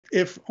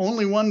if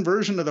only one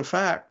version of the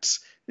facts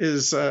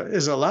is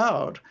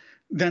allowed,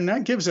 then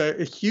that gives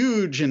a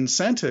huge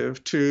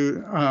incentive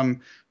to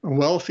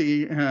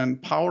wealthy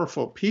and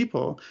powerful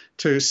people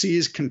to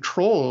seize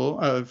control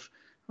of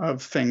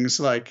things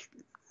like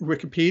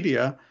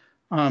Wikipedia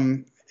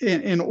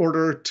in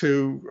order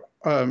to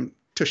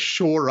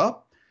shore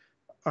up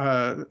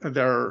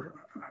their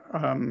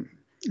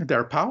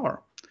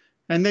power,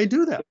 and they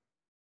do that.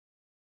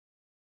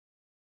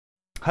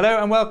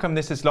 Hello and welcome.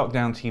 This is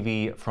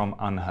LockdownTV from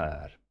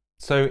UnHerd.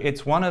 So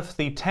it's one of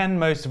the 10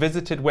 most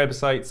visited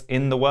websites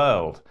in the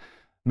world.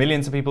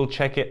 Millions of people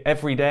check it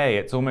every day.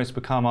 It's almost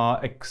become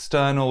our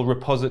external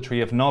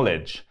repository of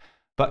knowledge.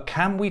 But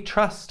can we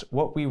trust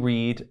what we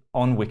read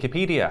on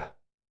Wikipedia?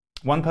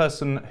 One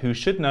person who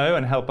should know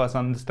and help us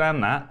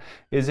understand that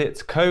is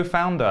its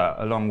co-founder,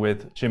 along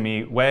with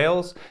Jimmy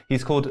Wales.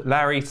 He's called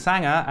Larry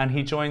Sanger, and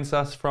he joins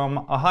us from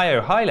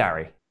Ohio. Hi,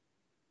 Larry.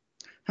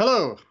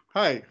 Hello.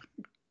 Hi.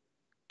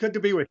 Good to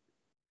be with you.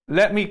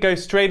 Let me go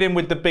straight in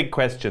with the big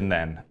question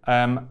then.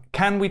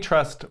 Can we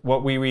trust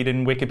what we read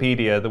in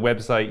Wikipedia, the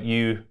website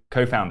you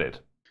co-founded?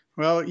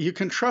 Well, you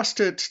can trust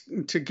it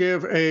to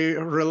give a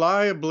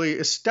reliably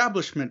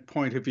establishment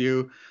point of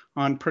view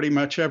on pretty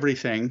much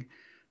everything.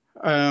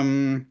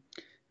 Can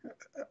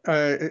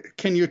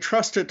you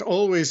trust it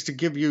always to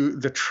give you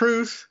the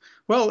truth?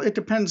 Well, it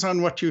depends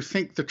on what you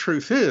think the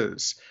truth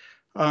is.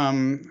 What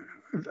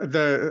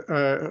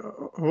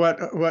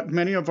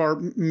many of our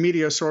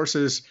media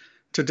sources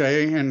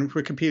today, and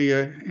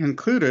Wikipedia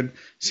included,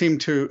 seem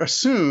to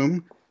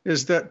assume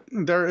is that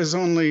there is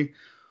only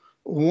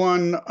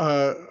one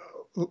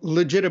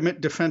legitimate,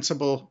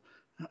 defensible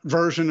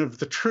version of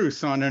the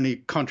truth on any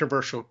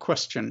controversial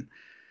question.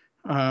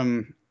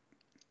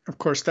 Of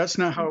course, that's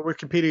not how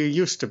Wikipedia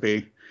used to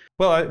be.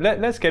 Well,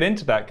 let's get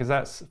into that, because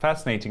that's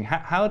fascinating.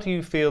 How do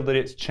you feel that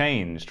it's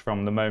changed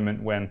from the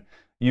moment when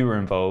you were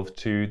involved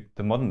to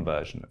the modern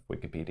version of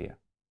Wikipedia?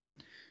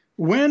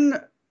 When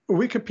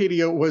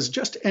Wikipedia was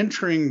just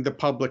entering the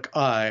public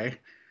eye,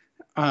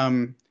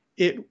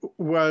 it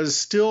was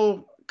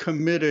still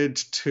committed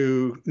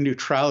to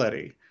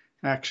neutrality,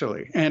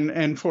 actually.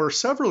 And for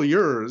several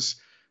years,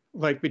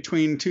 like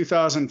between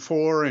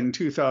 2004 and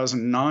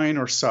 2009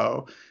 or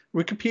so,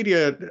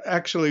 Wikipedia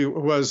actually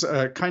was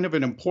kind of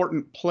an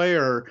important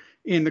player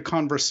in the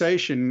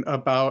conversation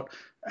about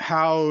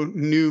how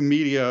new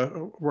media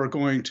were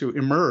going to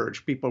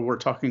emerge. People were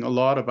talking a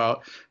lot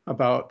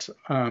about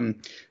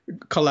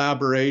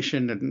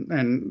collaboration,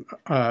 and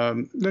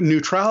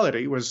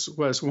neutrality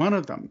was one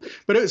of them.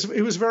 But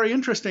it was very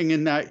interesting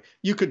in that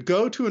you could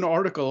go to an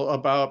article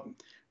about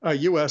a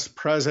U.S.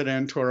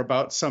 president or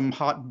about some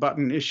hot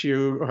button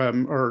issue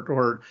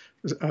or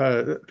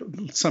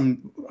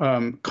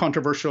some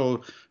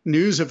controversial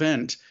news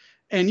event,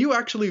 and you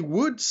actually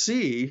would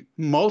see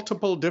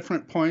multiple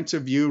different points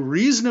of view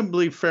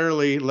reasonably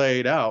fairly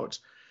laid out.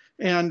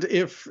 And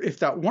if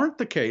that weren't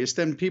the case,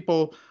 then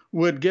people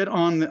would get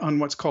on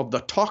what's called the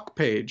talk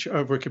page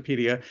of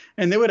Wikipedia,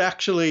 and they would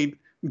actually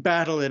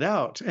battle it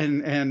out,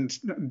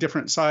 and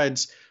different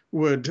sides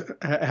would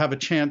have a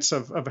chance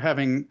of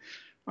having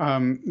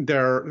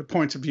their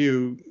points of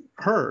view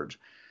heard.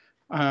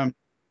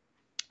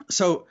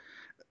 So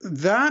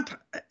that,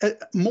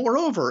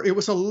 moreover, it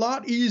was a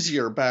lot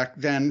easier back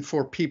then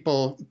for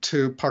people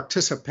to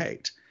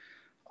participate.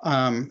 So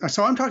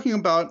I'm talking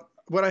about,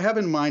 what I have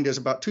in mind is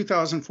about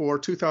 2004,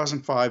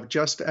 2005,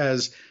 just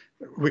as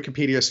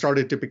Wikipedia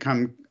started to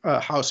become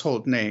a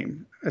household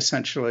name,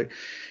 essentially.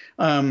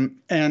 Yeah,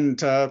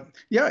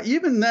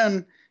 even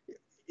then,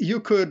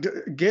 you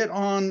could get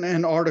on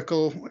an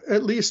article,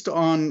 at least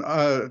on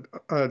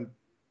a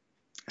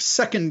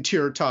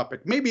second-tier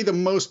topic. Maybe the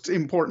most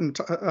important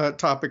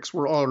topics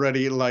were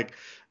already like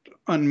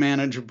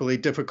unmanageably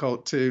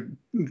difficult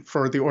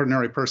for the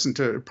ordinary person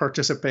to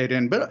participate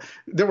in. But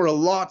there were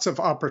lots of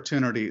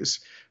opportunities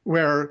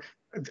where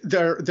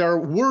there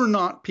were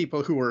not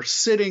people who were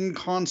sitting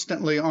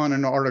constantly on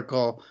an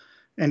article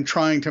and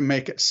trying to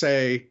make it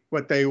say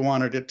what they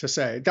wanted it to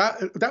say.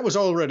 That was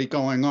already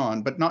going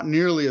on, but not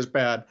nearly as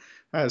bad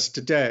as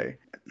today.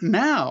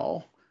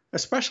 Now,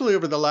 especially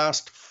over the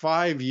last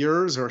 5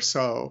 years or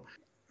so,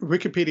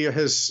 Wikipedia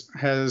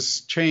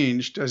has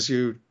changed, as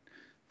you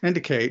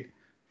indicate,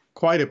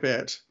 quite a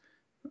bit.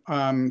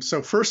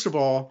 So first of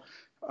all,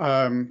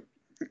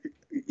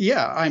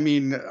 yeah, I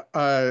mean,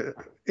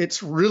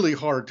 it's really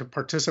hard to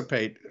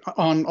participate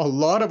on a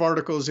lot of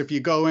articles. If you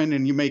go in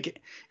and you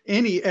make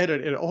any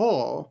edit at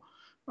all,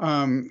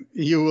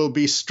 you will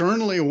be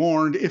sternly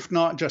warned, if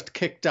not just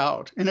kicked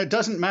out. And it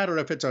doesn't matter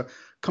if it's a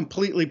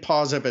completely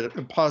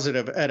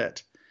positive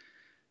edit.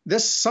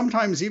 This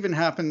sometimes even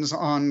happens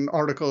on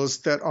articles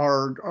that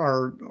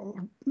are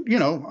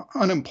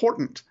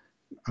unimportant.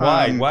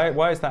 Why?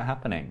 Why is that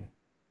happening?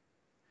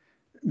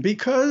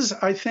 Because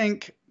I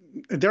think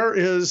there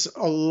is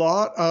a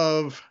lot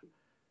of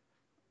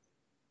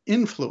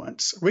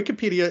influence.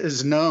 Wikipedia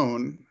is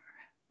known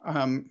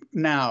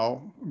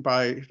now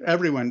by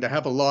everyone to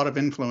have a lot of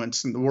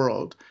influence in the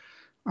world.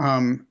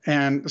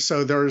 And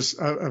so there's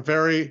a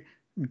very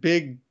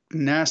big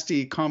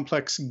nasty,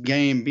 complex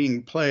game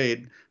being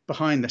played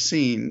behind the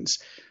scenes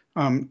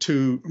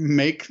to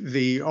make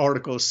the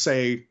articles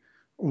say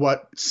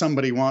what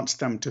somebody wants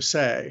them to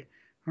say,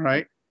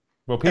 right?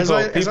 Well,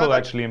 people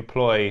actually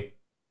employ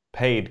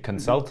paid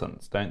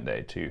consultants, don't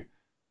they, to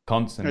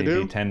constantly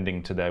be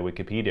tending to their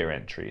Wikipedia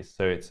entries.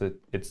 So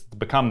it's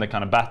become the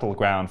kind of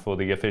battleground for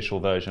the official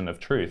version of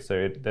truth.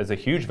 So there's a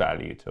huge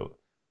value to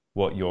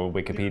what your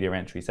Wikipedia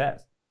entry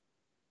says.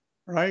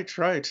 Right.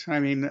 I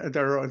mean,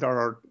 there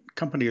are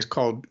companies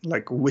called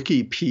like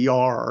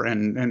WikiPR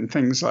and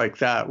things like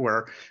that,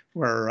 where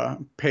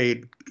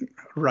paid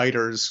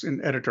writers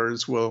and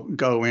editors will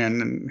go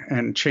in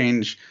and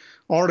change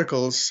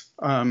articles.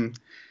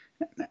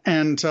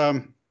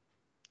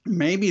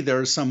 Maybe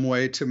there's some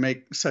way to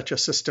make such a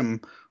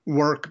system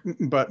work,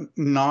 but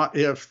not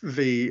if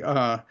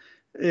the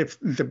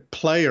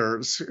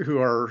players who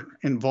are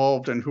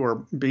involved and who are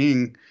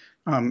being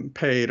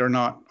paid are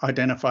not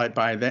identified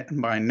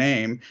by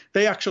name.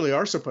 They actually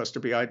are supposed to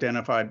be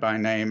identified by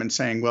name and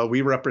saying, well,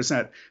 we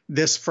represent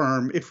this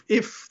firm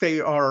if they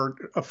are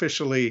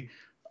officially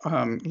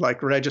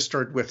like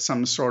registered with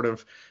some sort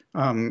of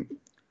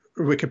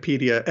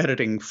Wikipedia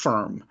editing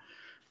firm.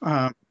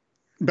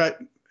 But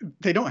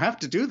they don't have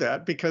to do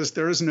that because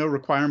there is no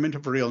requirement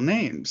of real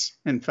names.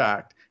 In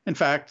fact,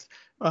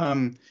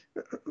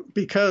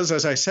 because,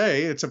 as I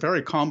say, it's a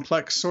very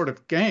complex sort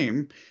of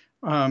game,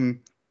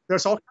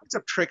 there's all kinds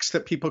of tricks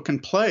that people can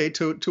play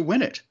to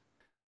win it.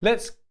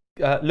 Let's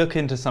look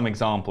into some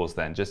examples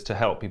then, just to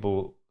help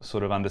people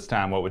sort of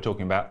understand what we're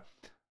talking about.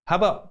 How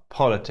about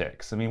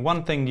politics? I mean,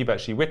 one thing you've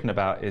actually written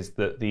about is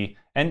that the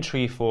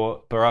entry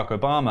for Barack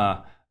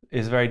Obama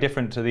is very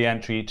different to the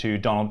entry to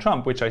Donald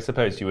Trump, which I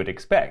suppose you would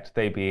expect,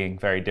 they being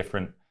very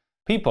different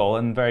people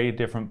and very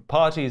different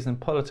parties and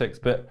politics.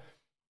 But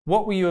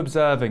what were you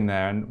observing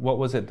there, and what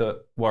was it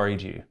that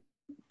worried you?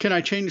 Can I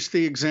change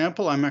the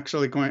example? I'm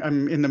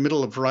in the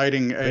middle of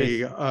writing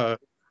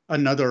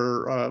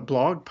another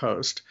blog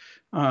post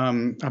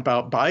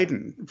about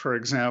Biden, for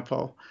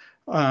example.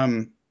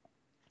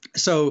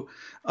 So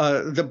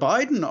the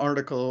Biden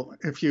article,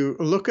 if you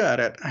look at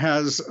it,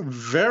 has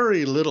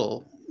very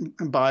little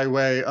by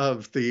way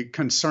of the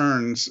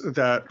concerns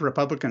that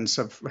Republicans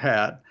have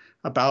had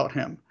about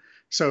him.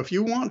 So if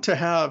you want to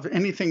have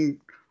anything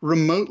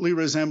remotely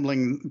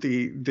resembling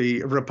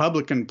the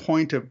Republican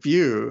point of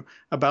view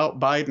about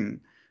Biden,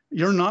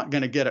 you're not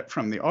going to get it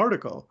from the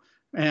article.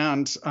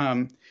 And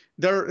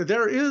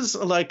there is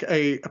like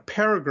a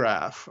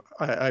paragraph,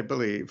 I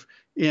believe,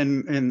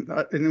 in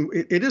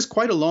it is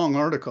quite a long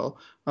article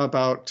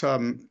about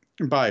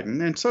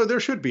Biden, and so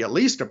there should be at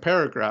least a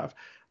paragraph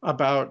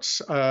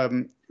about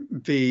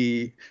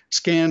the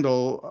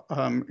scandal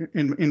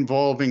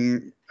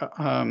involving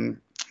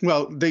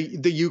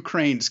the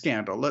Ukraine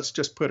scandal. Let's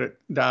just put it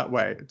that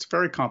way. It's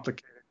very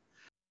complicated.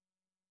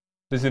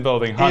 This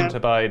involving Hunter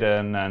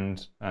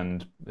Biden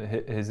and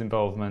his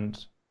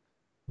involvement.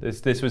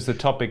 This was the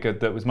topic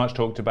that was much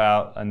talked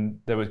about, and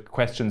there were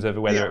questions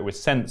over whether it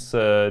was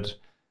censored.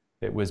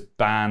 It was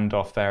banned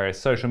off various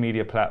social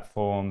media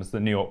platforms. The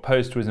New York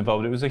Post was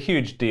involved. It was a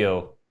huge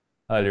deal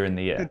earlier in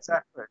the year.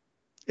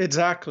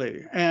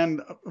 Exactly.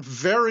 And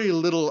very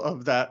little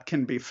of that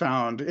can be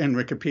found in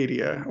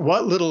Wikipedia.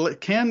 What little it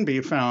can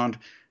be found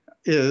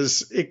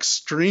is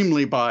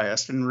extremely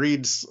biased and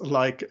reads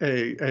like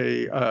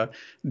a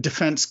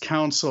defense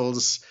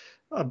counsel's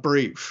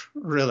brief,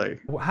 really.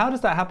 How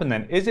does that happen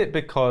then? Is it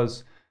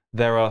because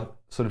there are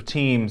sort of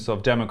teams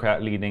of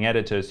Democrat-leaning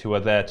editors who are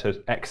there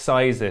to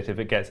excise it if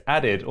it gets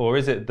added, or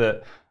is it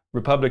that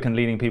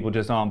Republican-leaning people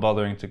just aren't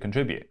bothering to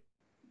contribute?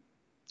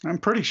 I'm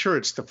pretty sure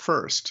it's the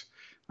first.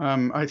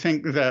 I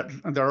think that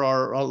there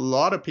are a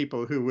lot of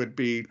people who would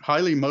be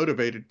highly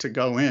motivated to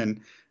go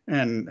in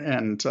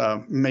and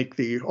make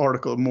the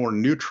article more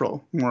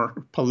neutral, more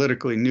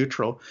politically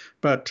neutral,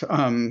 but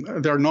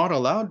they're not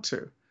allowed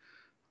to.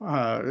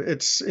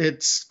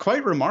 It's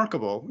quite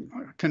remarkable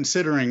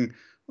considering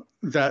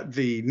that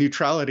the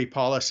neutrality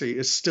policy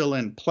is still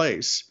in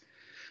place.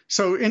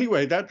 So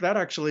anyway, that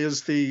actually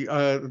is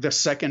the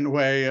second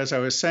way, as I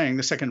was saying,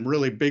 the second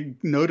really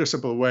big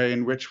noticeable way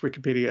in which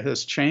Wikipedia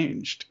has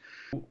changed.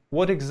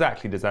 What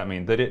exactly does that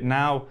mean? That it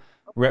now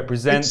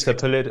represents a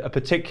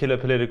particular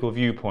political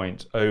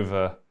viewpoint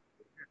over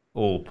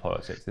all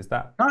politics? Is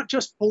that not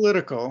just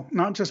political?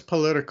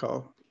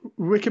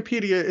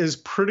 Wikipedia is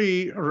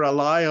pretty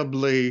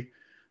reliably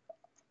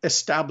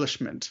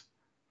establishment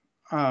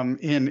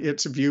in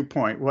its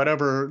viewpoint,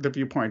 whatever the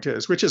viewpoint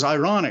is, which is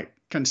ironic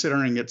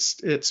considering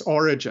its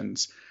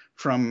origins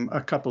from a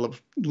couple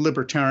of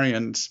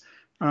libertarians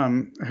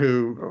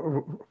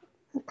who,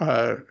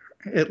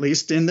 at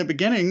least in the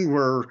beginning,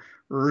 were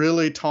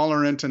really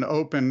tolerant and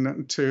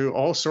open to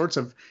all sorts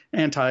of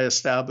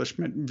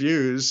anti-establishment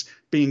views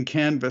being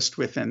canvassed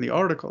within the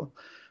article.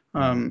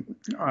 So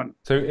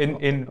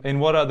in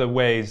what other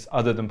ways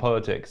other than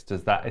politics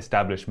does that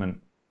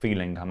establishment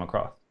feeling come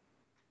across?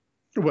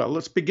 Well,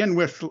 let's begin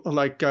with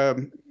like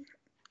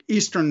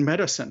Eastern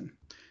medicine.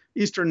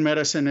 Eastern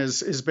medicine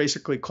is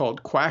basically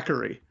called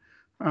quackery.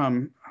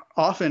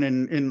 often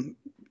in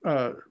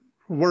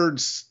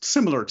words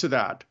similar to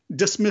that,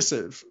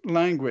 dismissive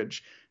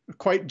language,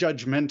 quite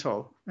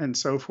judgmental, and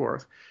so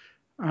forth.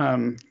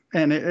 And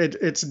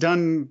it's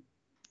done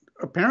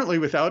apparently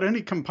without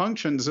any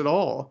compunctions at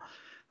all.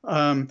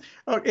 And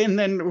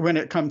then when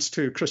it comes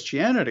to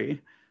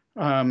Christianity,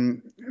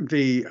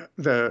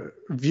 the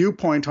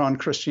viewpoint on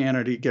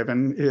Christianity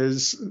given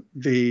is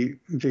the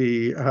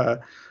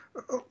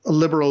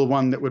liberal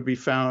one that would be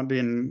found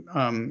in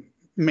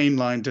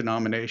mainline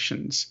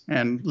denominations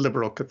and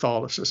liberal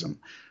Catholicism,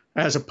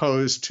 as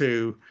opposed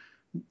to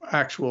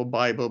actual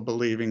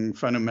Bible-believing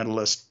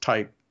fundamentalist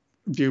type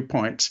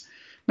viewpoints.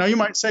 Now, you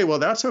might say, well,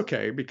 that's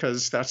okay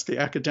because that's the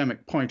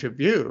academic point of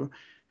view.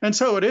 And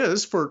so it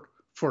is for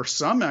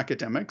some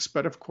academics,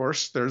 but of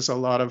course, there's a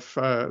lot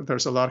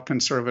of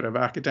conservative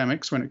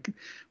academics when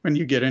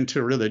you get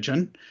into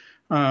religion.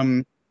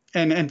 And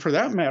for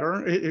that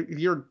matter,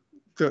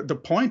 the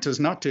point is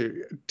not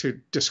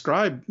to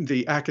describe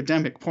the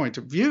academic point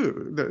of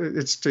view.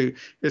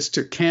 It's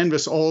to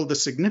canvass all the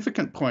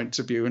significant points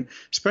of view, and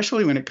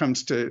especially when it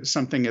comes to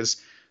something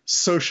as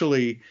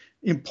socially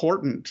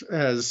important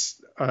as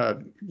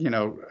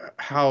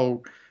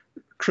how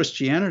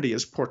Christianity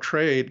is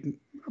portrayed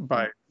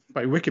by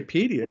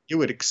Wikipedia. You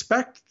would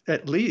expect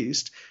at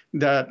least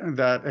that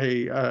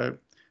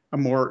a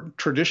more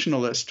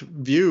traditionalist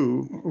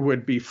view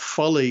would be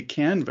fully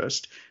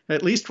canvassed,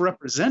 at least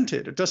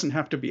represented. It doesn't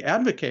have to be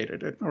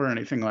advocated or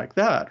anything like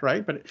that,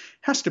 right? But it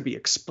has to be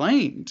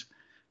explained,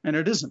 and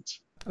it isn't.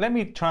 Let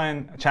me try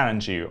and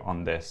challenge you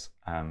on this,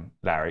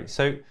 Larry.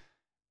 So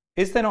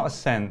is there not a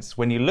sense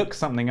when you look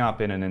something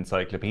up in an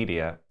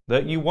encyclopedia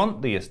that you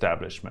want the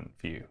establishment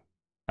view?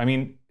 I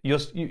mean,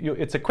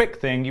 it's a quick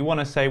thing. You want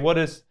to say, what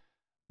is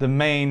the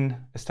main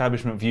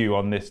establishment view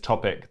on this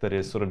topic that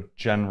is sort of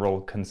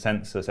general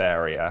consensus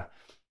area?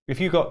 If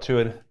you got to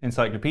an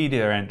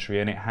encyclopedia entry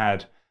and it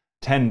had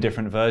 10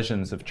 different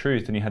versions of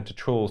truth and you had to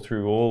trawl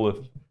through all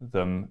of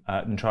them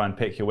and try and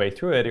pick your way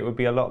through it, it would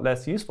be a lot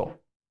less useful.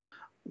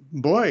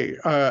 Boy,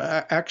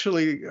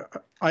 actually,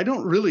 I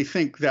don't really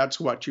think that's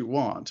what you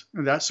want.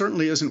 That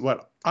certainly isn't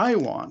what I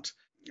want.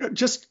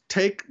 Just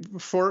take,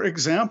 for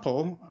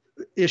example,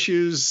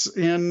 issues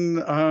in,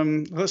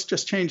 let's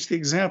just change the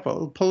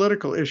example,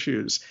 political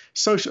issues,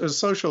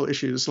 social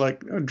issues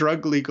like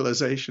drug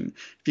legalization.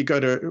 If you go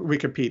to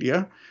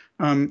Wikipedia,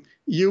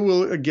 you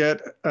will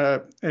get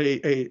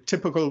a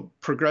typical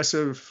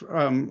progressive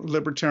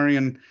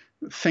libertarian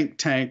think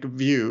tank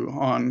view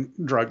on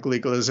drug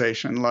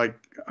legalization. Like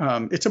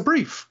it's a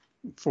brief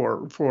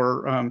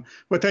for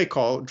what they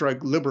call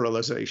drug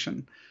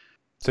liberalization.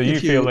 So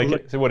you feel like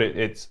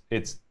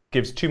it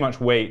gives too much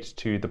weight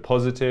to the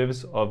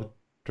positives of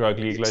drug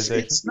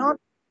legalization?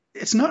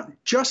 It's not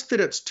just that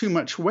it's too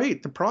much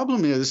weight. The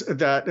problem is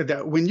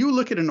that when you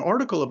look at an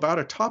article about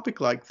a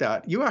topic like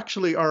that, you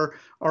actually are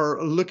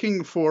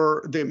looking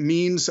for the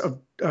means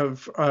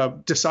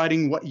of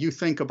deciding what you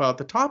think about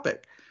the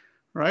topic,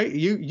 right?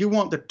 You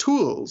want the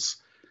tools.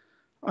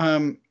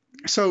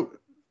 So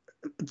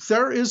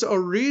there is a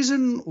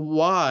reason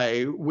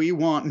why we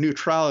want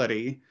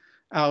neutrality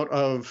out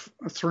of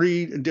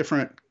three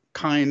different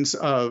kinds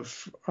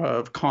of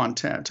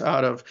content,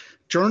 out of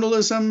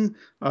journalism,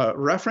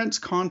 reference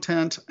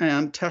content,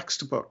 and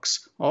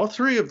textbooks. All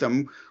three of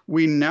them,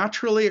 we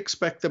naturally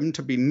expect them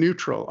to be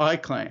neutral, I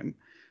claim.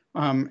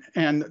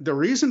 And the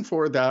reason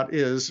for that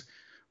is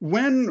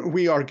when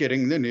we are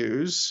getting the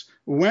news,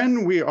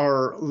 when we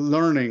are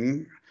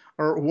learning,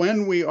 or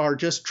when we are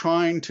just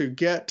trying to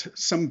get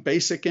some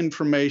basic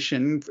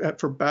information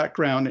for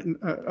background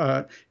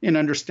in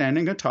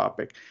understanding a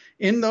topic,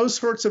 in those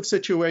sorts of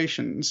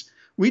situations,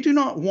 we do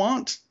not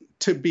want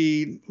to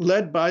be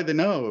led by the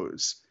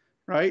nose,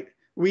 right?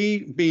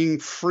 We, being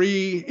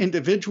free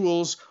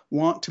individuals,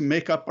 want to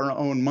make up our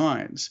own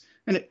minds.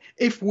 And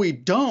if we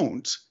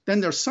don't,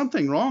 then there's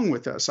something wrong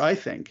with us, I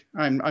think.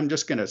 I'm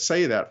just going to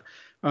say that.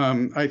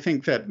 I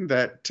think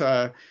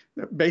that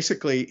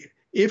basically,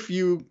 if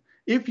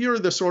you're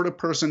the sort of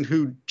person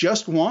who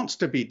just wants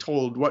to be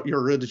told what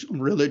your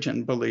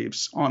religion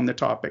believes on the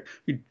topic,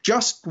 who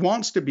just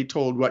wants to be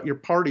told what your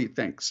party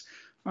thinks,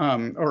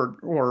 or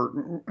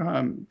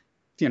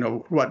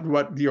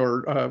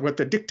what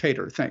the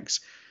dictator thinks,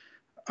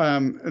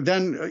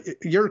 then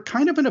you're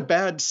kind of in a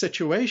bad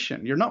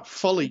situation. You're not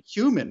fully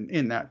human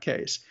in that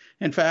case.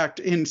 In fact,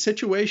 in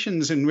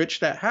situations in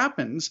which that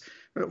happens,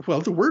 well,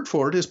 the word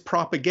for it is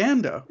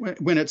propaganda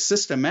when it's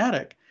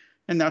systematic.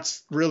 And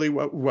that's really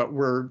what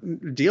we're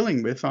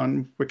dealing with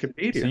on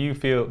Wikipedia. So you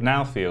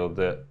now feel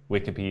that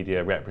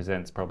Wikipedia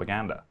represents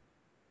propaganda?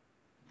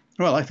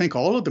 Well, I think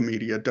all of the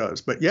media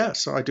does, but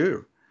yes, I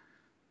do.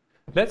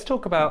 Let's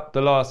talk about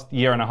the last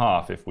year and a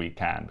half, if we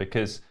can,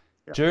 because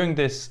during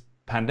this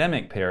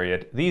pandemic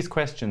period, these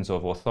questions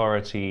of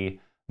authority,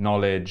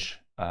 knowledge,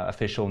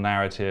 official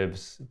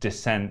narratives,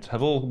 dissent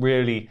have all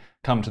really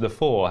come to the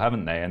fore,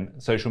 haven't they?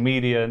 And social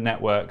media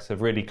networks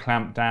have really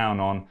clamped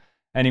down on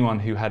anyone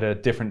who had a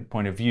different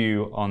point of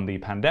view on the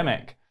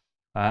pandemic.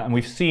 And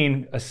we've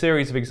seen a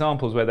series of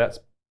examples where that's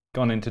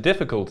gone into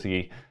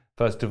difficulty.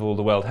 First of all,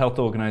 the World Health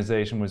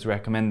Organization was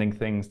recommending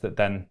things that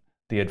then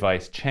the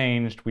advice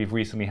changed. We've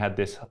recently had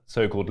this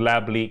so-called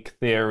lab leak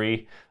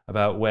theory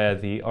about where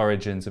the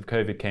origins of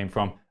COVID came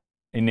from,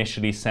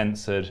 initially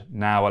censored,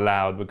 now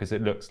allowed because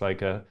it looks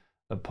like a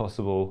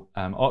possible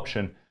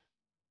option.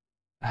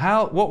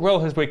 What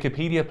role has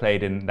Wikipedia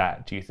played in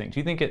that, do you think?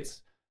 Do you think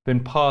it's been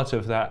part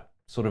of that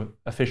sort of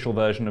official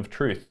version of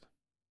truth?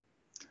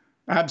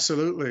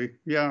 Absolutely.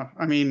 Yeah.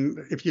 I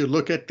mean, if you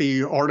look at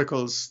the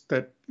articles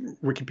that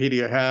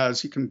Wikipedia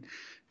has, you can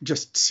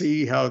just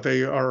see how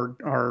they are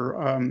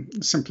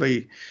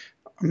simply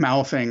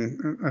mouthing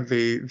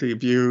the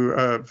view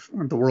of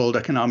the World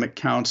Economic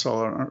Council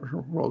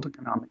or World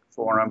Economic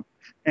Forum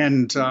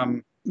and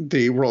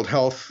the World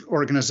Health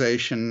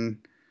Organization,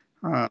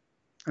 the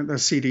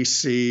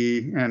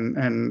CDC,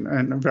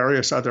 and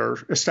various other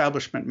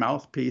establishment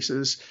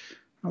mouthpieces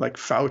like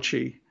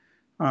Fauci.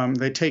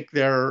 They take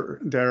their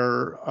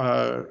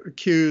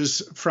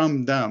cues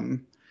from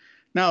them.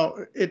 Now,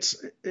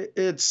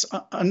 it's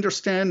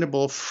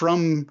understandable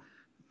from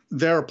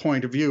their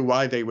point of view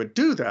why they would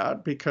do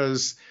that,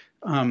 because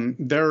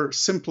they're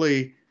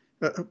simply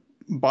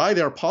by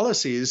their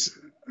policies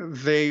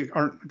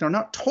they're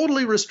not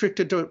totally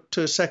restricted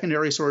to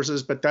secondary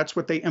sources, but that's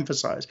what they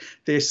emphasize.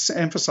 They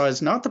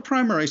emphasize not the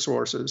primary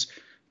sources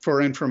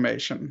for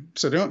information.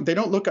 So they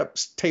don't look up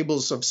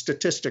tables of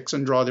statistics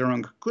and draw their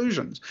own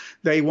conclusions.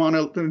 They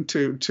want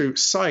to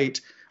cite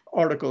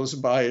articles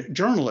by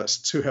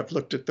journalists who have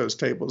looked at those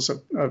tables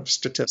of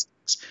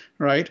statistics,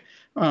 right?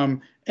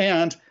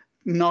 And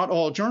not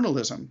all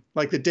journalism.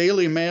 Like the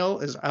Daily Mail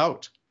is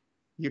out.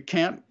 You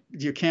can't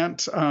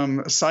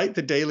cite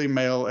the Daily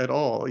Mail at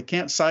all. You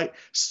can't cite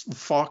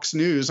Fox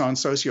News on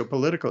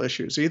socio-political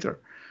issues either.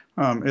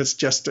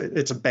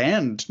 It's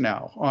banned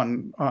now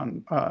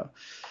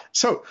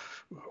so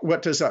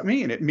what does that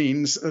mean? It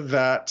means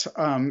that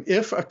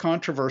if a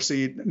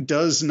controversy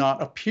does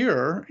not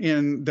appear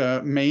in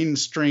the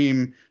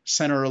mainstream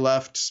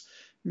center-left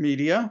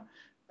media,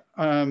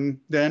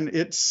 then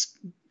it's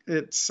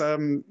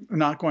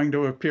not going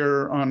to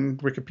appear on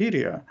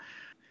Wikipedia.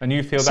 And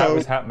you feel that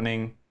was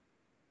happening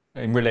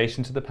in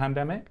relation to the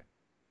pandemic?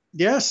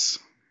 Yes.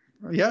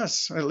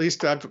 At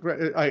least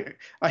I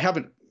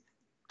haven't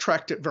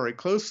tracked it very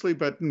closely,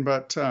 but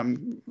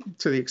to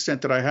the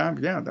extent that I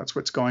have, yeah, that's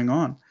what's going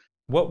on.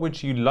 What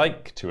would you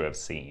like to have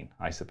seen,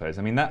 I suppose?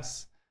 I mean,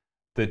 that's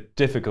the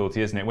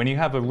difficulty, isn't it? When you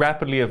have a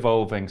rapidly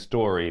evolving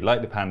story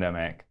like the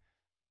pandemic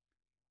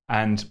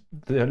and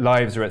the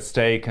lives are at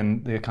stake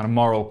and the kind of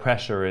moral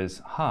pressure is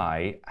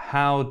high,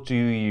 how do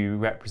you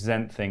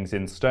represent things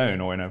in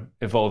stone or in an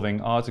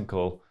evolving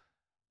article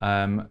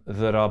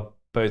that are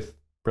both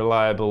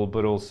reliable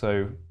but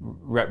also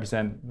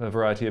represent a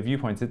variety of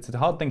viewpoints? It's a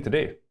hard thing to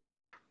do.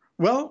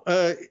 Well,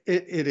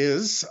 it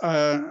is,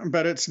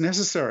 but it's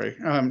necessary.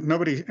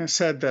 Nobody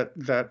said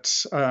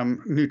that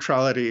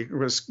neutrality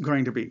was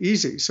going to be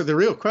easy. So the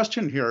real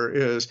question here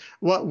is,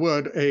 what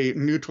would a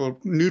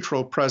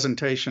neutral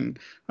presentation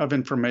of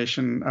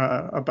information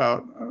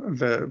about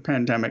the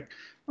pandemic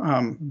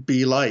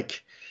be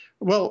like?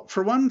 Well,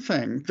 for one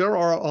thing, there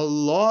are a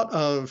lot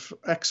of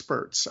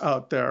experts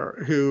out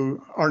there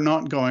who are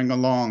not going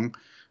along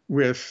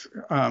with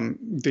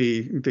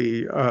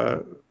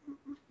the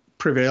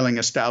prevailing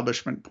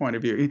establishment point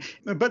of view.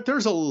 But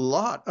there's a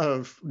lot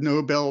of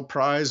Nobel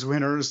Prize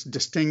winners,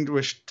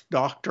 distinguished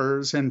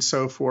doctors, and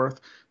so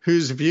forth,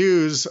 whose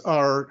views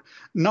are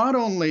not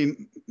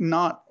only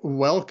not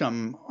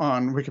welcome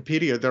on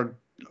Wikipedia, they're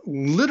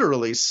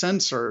literally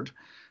censored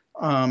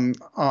on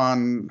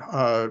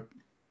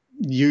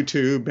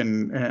YouTube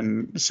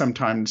and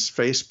sometimes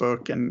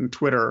Facebook and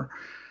Twitter,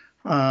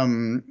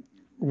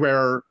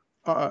 where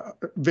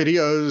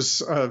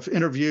videos of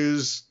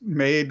interviews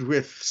made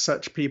with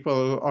such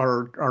people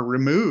are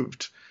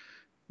removed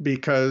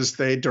because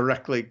they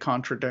directly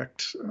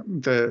contradict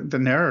the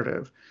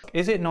narrative.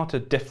 Is it not a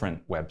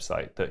different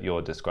website that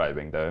you're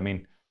describing, though? I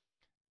mean,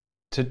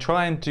 to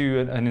try and do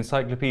an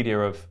encyclopedia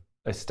of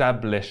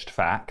established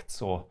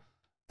facts or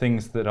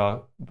things that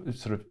are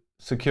sort of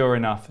secure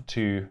enough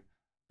to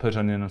put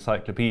on an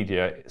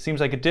encyclopedia, it seems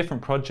like a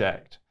different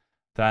project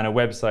than a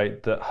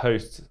website that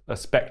hosts a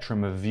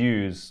spectrum of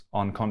views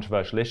on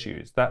controversial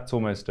issues. That's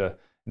almost an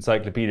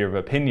encyclopedia of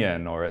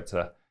opinion, or it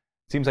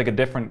seems like a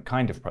different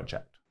kind of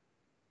project.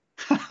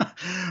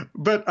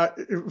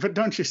 But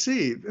don't you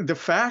see the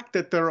fact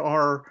that there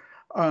are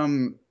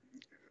a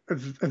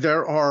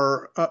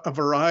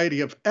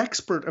variety of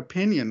expert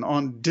opinion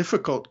on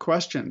difficult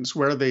questions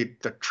where the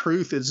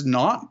truth is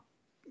not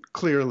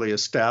clearly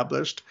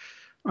established.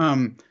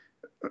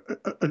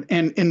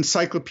 An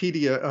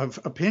encyclopedia of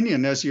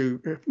opinion, as you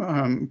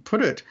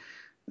put it,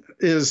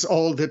 is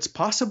all that's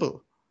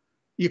possible.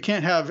 You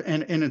can't have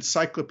an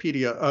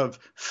encyclopedia of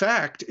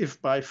fact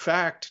if by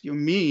fact you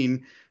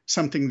mean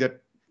something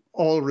that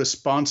all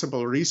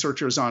responsible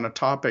researchers on a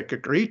topic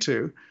agree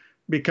to,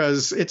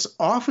 because it's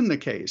often the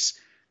case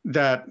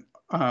that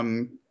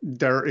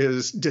there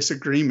is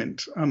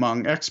disagreement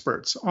among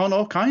experts on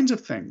all kinds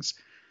of things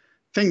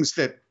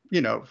that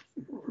you know,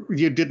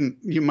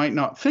 you might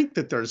not think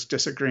that there's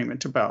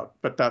disagreement about,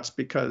 but that's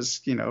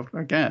because, you know,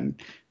 again,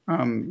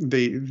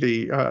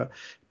 the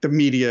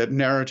media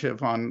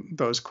narrative on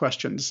those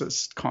questions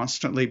is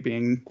constantly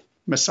being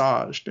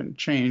massaged and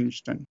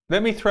changed. And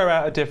let me throw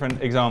out a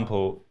different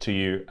example to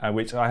you,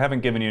 which I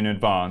haven't given you in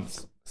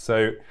advance.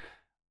 So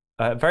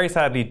very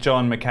sadly,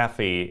 John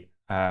McAfee,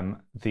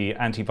 the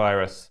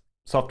antivirus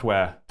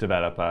software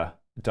developer,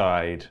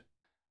 died.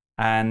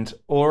 And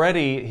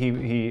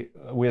already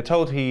we are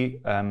told he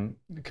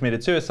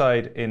committed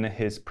suicide in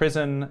his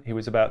prison. He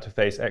was about to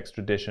face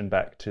extradition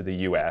back to the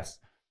US.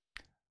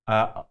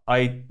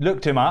 I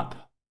looked him up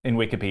in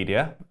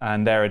Wikipedia,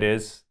 and there it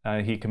is.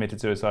 He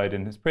committed suicide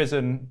in his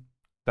prison.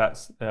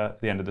 That's the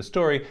end of the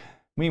story.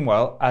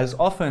 Meanwhile, as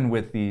often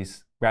with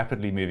these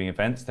rapidly moving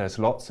events, there's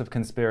lots of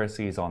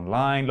conspiracies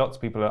online. Lots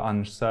of people are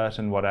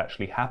uncertain what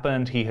actually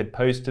happened. He had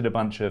posted a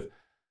bunch of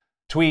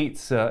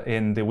tweets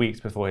in the weeks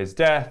before his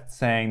death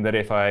saying that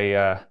if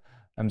I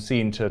am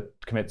seen to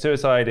commit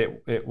suicide,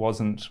 it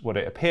wasn't what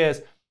it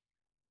appears.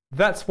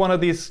 That's one of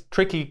these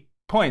tricky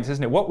points,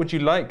 isn't it? What would you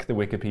like the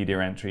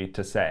Wikipedia entry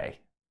to say?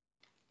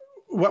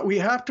 What we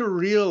have to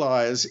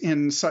realize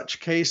in such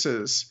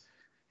cases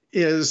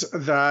is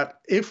that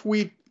if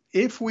we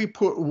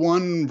put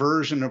one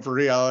version of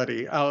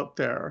reality out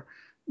there,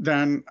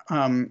 then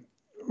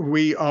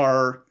we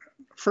are,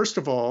 first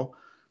of all,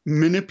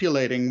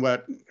 manipulating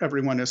what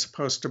everyone is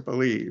supposed to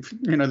believe.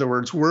 In other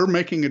words, we're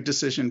making a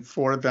decision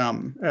for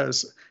them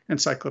as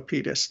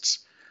encyclopedists.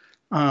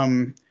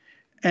 And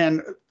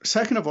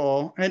second of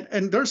all,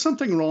 and there's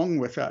something wrong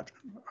with that.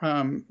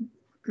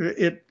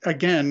 It,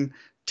 again,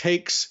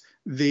 takes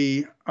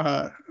the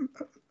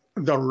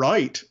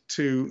right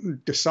to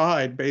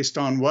decide based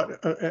on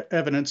what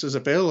evidence is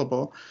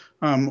available,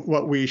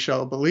 what we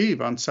shall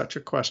believe on such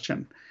a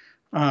question.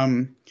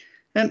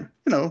 And,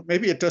 you know,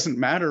 maybe it doesn't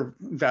matter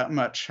that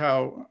much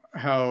how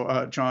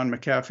John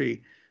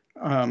McAfee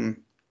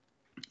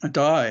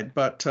died,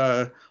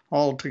 but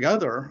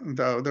altogether,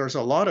 though, there's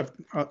a lot of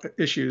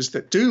issues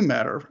that do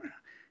matter.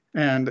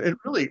 And it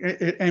really,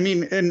 I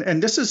mean,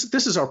 and this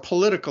is our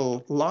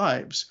political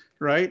lives,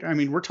 right? I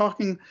mean, we're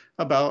talking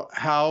about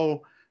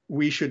how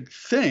we should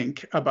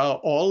think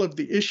about all of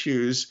the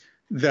issues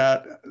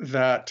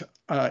that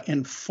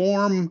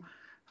inform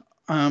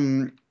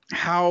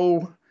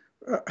how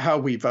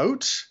we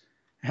vote,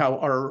 how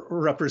our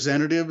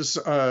representatives'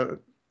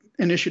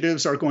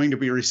 initiatives are going to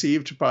be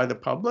received by the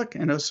public,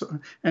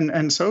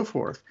 and so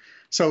forth.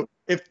 So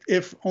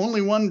if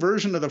only one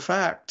version of the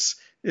facts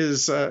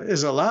is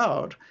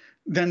allowed,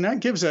 then that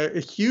gives a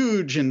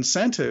huge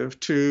incentive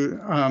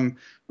to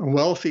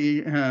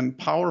wealthy and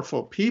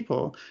powerful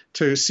people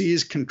to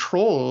seize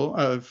control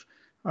of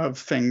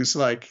things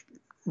like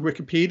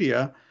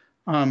Wikipedia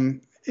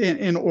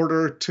in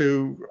order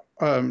to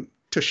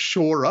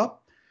shore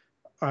up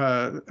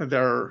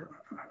their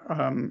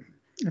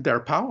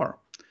power,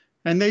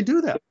 and they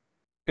do that.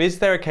 Is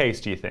there a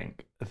case, do you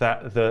think,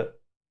 that the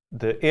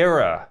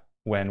era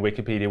when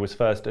Wikipedia was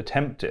first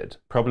attempted,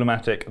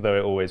 problematic though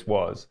it always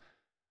was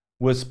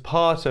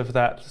part of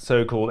that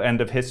so-called end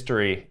of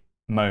history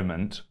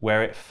moment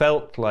where it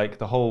felt like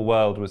the whole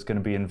world was going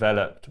to be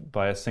enveloped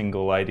by a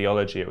single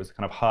ideology? It was a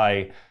kind of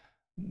high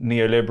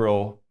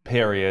neoliberal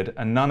period,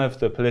 and none of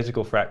the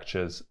political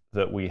fractures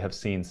that we have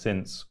seen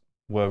since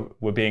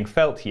were being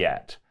felt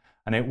yet.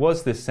 And it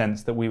was this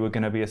sense that we were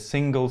going to be a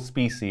single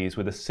species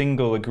with a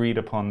single agreed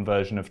upon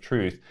version of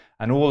truth,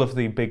 and all of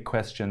the big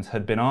questions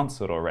had been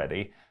answered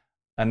already.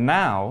 And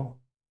now,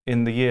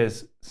 in the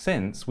years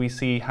since, we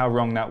see how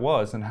wrong that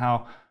was and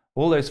how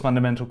all those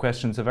fundamental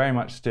questions are very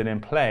much still in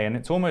play. And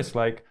it's almost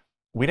like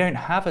we don't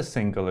have a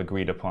single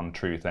agreed upon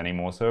truth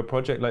anymore. So a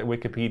project like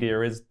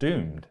Wikipedia is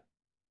doomed.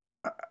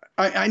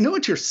 I know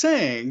what you're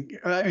saying.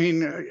 I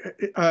mean,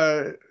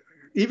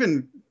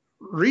 even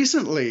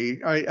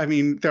recently, I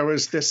mean, there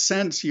was this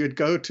sense you'd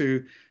go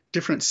to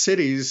different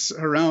cities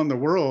around the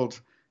world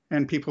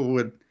and people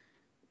would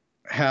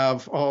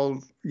have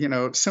all, you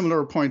know,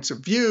 similar points of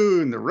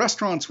view, and the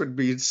restaurants would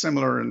be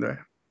similar and the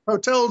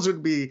hotels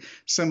would be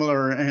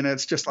similar. And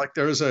it's just like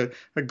there's a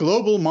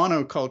global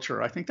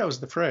monoculture. I think that was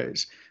the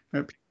phrase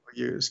that people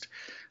used.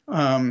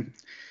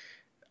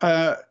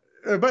 But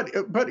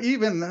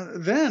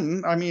even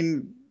then, I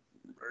mean,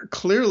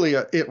 clearly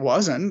it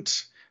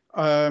wasn't.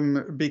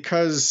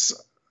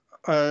 Because,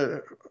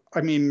 I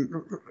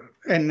mean,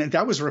 and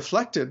that was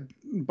reflected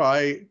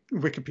by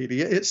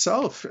Wikipedia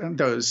itself in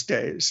those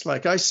days.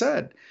 Like I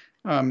said,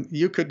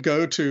 you could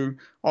go to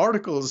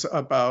articles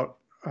about,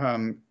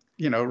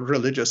 you know,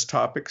 religious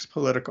topics,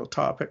 political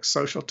topics,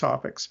 social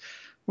topics,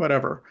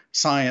 whatever,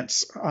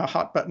 science,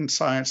 hot button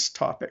science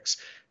topics.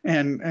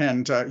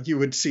 And you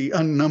would see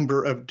a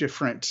number of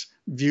different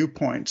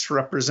viewpoints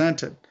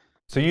represented.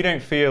 So you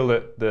don't feel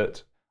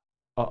that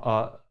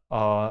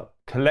our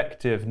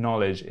collective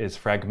knowledge is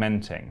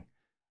fragmenting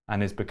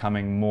and is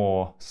becoming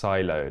more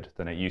siloed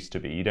than it used to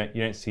be? You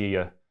don't see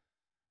a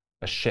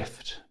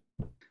shift?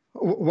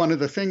 one of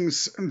the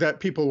things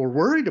that people were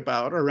worried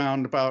about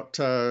around about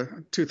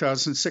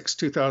 2006,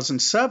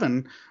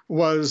 2007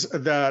 was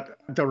that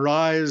the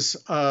rise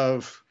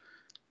of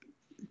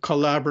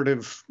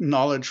collaborative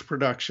knowledge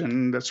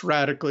production that's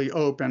radically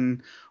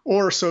open,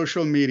 or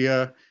social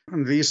media,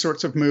 and these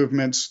sorts of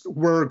movements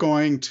were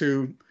going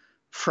to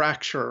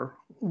fracture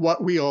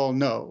what we all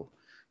know.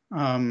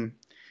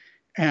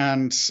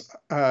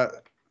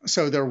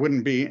 So there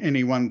wouldn't be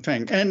any one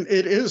thing. And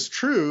it is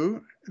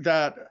true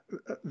that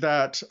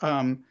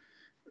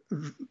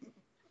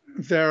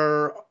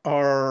there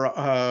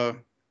are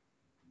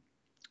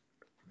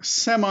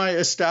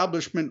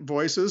semi-establishment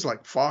voices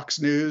like Fox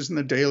News and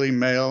the Daily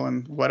Mail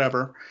and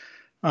whatever,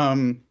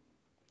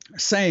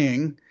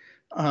 saying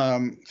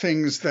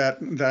things that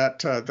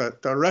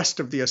the rest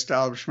of the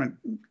establishment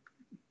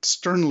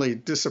sternly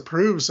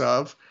disapproves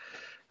of.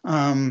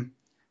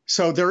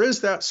 So there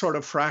is that sort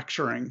of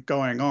fracturing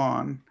going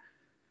on.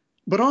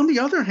 But on the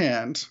other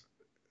hand,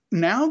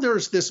 now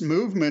there's this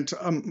movement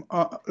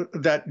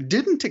that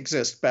didn't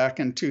exist back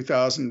in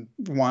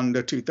 2001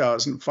 to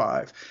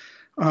 2005,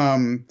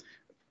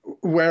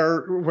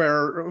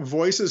 where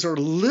voices are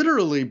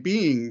literally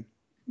being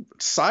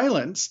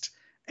silenced,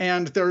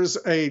 and there's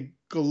a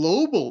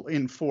global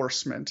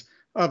enforcement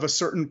of a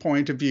certain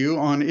point of view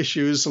on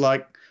issues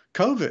like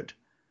COVID,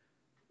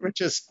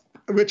 which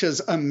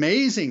is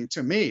amazing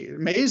to me,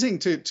 amazing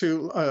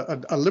to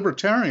a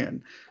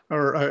libertarian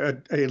or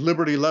a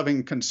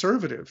liberty-loving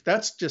conservative.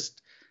 That's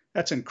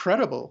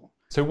incredible.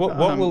 So what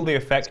will the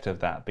effect of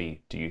that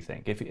be, do you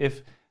think?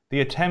 If the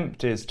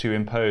attempt is to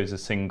impose a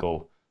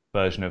single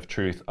version of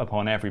truth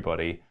upon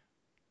everybody,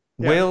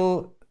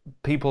 will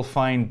people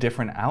find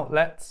different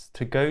outlets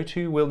to go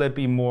to? Will there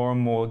be more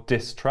and more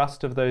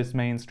distrust of those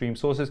mainstream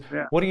sources?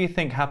 Yeah. What do you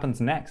think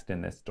happens next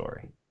in this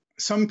story?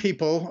 Some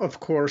people, of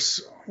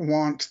course,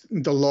 want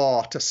the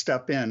law to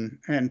step in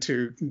and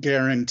to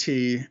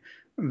guarantee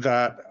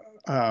that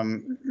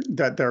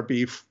that there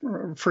be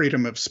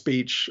freedom of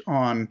speech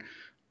on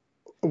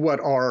what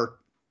are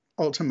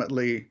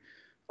ultimately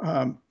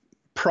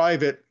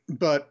private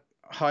but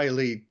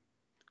highly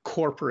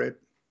corporate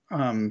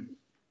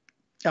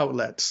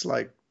outlets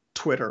like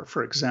Twitter,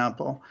 for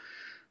example.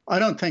 I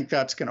don't think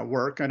that's going to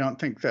work. I don't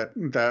think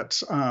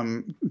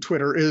that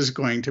Twitter is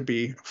going to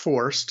be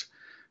forced.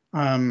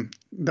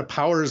 The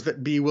powers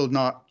that be will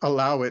not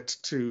allow it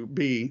to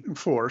be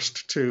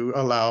forced to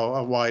allow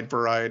a wide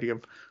variety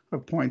of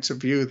points of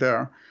view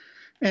there.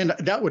 And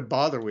that would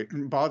bother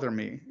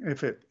me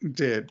if it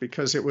did,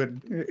 because it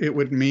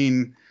would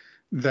mean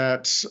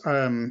that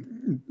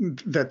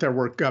that there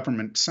were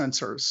government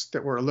censors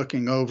that were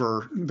looking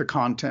over the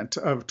content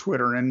of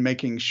Twitter and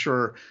making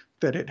sure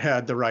that it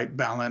had the right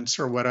balance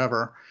or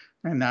whatever.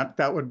 And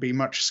that would be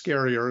much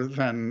scarier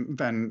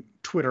than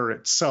Twitter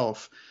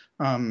itself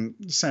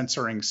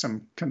censoring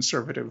some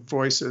conservative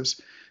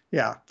voices.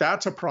 Yeah,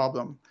 that's a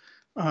problem.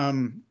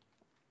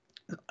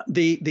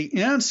 The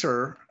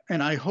answer,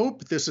 and I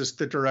hope this is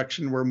the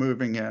direction we're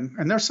moving in,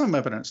 and there's some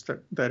evidence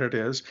that it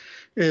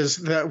is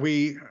that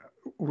we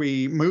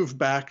move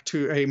back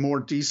to a more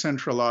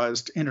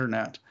decentralized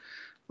internet.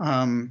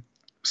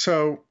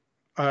 So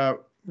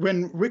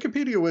when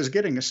Wikipedia was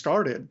getting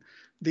started,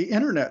 the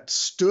internet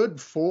stood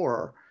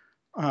for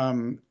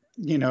a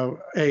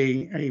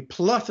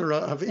plethora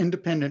of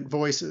independent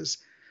voices.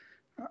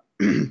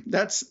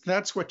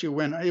 That's what you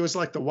win. It was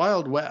like the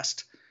Wild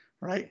West,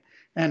 right?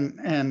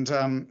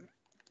 And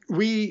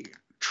we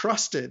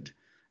trusted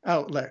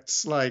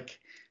outlets like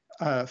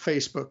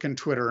Facebook and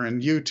Twitter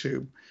and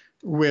YouTube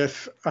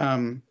with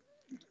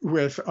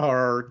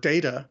our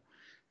data,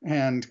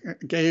 and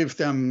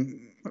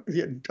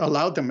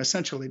allowed them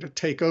essentially to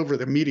take over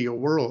the media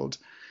world.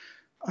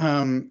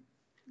 And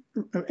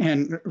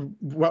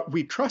what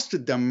we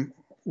trusted them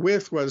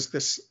with was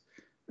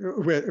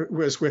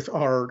with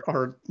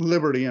our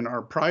liberty and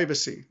our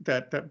privacy,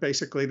 that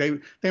basically they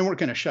weren't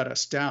going to shut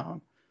us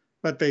down,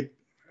 but they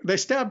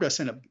stabbed us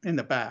in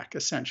the back,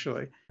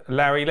 essentially.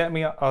 Larry, let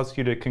me ask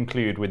you to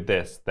conclude with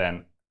this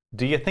then.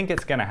 Do you think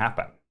it's going to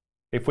happen?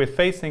 If we're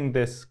facing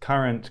this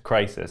current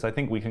crisis, I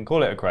think we can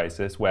call it a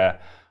crisis,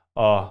 where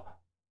our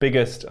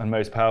biggest and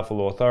most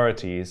powerful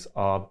authorities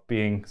are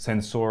being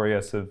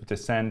censorious of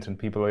dissent and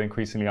people are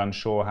increasingly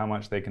unsure how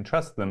much they can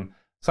trust them,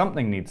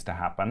 something needs to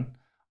happen.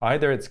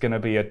 Either it's going to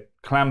be a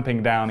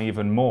clamping down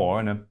even more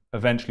and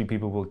eventually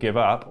people will give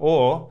up,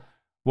 or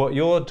what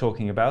you're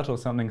talking about or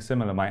something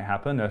similar might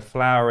happen, a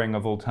flowering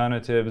of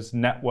alternatives,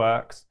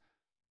 networks.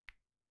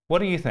 What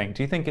do you think?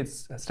 Do you think it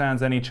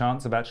stands any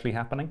chance of actually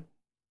happening?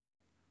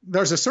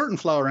 There's a certain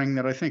flowering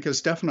that I think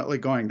is definitely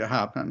going to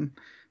happen,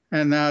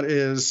 and that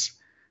is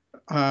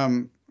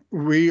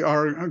we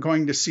are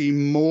going to see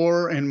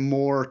more and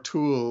more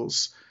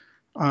tools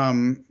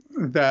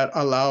that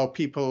allow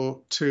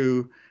people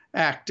to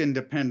act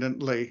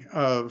independently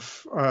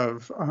of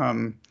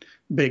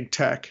big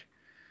tech.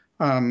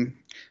 And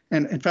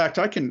in fact,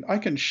 I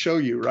can show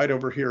you right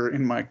over here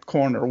in my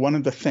corner one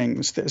of the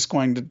things that it's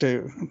going to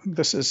do.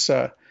 This is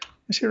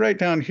see right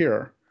down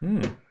here.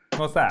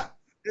 What's that?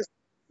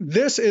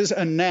 This is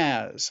a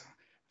NAS.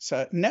 It's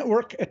a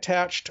network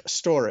attached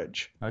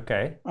storage.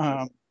 Okay.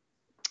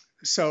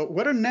 So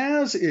what a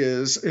NAS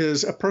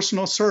is a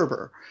personal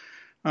server.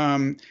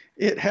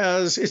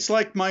 It's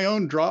like my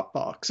own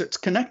Dropbox. It's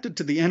connected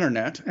to the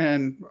internet,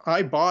 and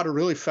I bought a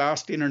really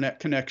fast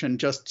internet connection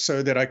just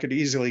so that I could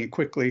easily and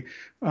quickly,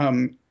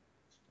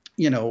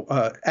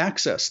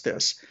 access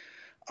this.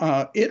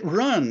 It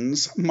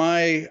runs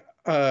my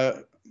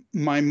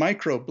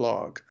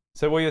microblog.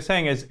 So what you're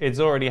saying is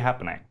it's already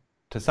happening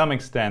to some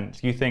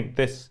extent. You think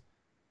this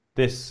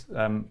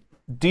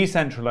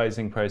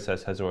decentralizing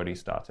process has already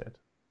started?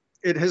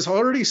 It has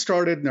already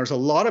started, and there's a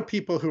lot of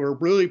people who are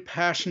really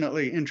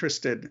passionately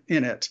interested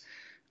in it.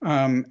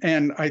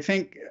 And I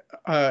think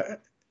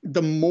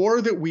the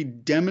more that we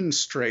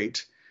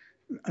demonstrate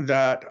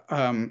that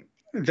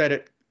that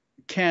it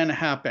can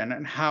happen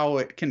and how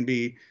it can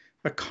be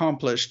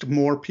accomplished,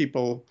 more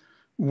people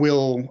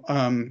will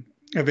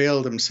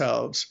avail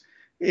themselves.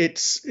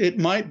 It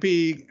might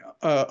be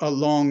a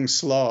long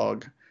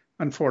slog,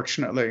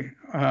 unfortunately.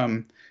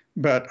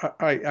 But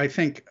I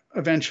think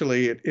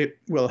eventually it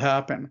will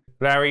happen.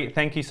 Larry,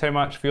 thank you so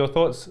much for your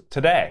thoughts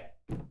today.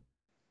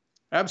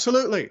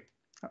 Absolutely.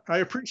 I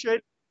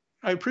appreciate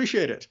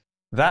it.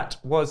 That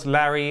was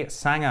Larry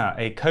Sanger,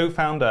 a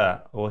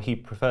co-founder, or he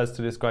prefers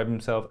to describe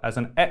himself as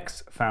an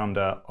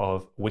ex-founder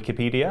of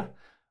Wikipedia,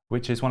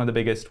 which is one of the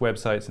biggest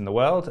websites in the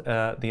world,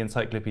 the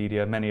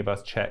encyclopedia many of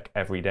us check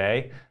every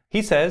day.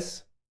 He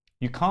says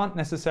you can't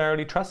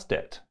necessarily trust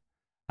it,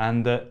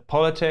 and that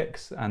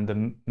politics and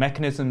the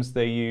mechanisms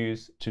they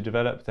use to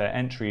develop their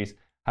entries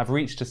have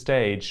reached a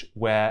stage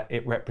where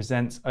it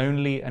represents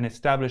only an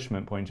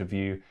establishment point of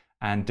view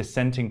and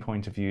dissenting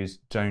point of views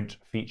don't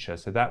feature.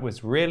 So that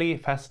was really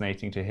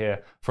fascinating to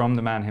hear from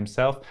the man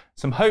himself.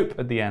 Some hope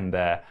at the end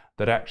there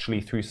that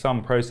actually through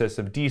some process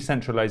of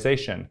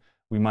decentralization,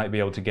 we might be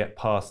able to get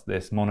past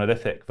this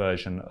monolithic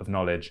version of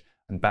knowledge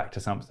and back to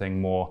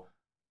something more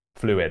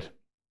fluid.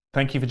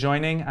 Thank you for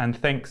joining, and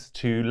thanks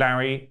to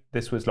Larry.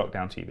 This was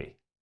Lockdown TV.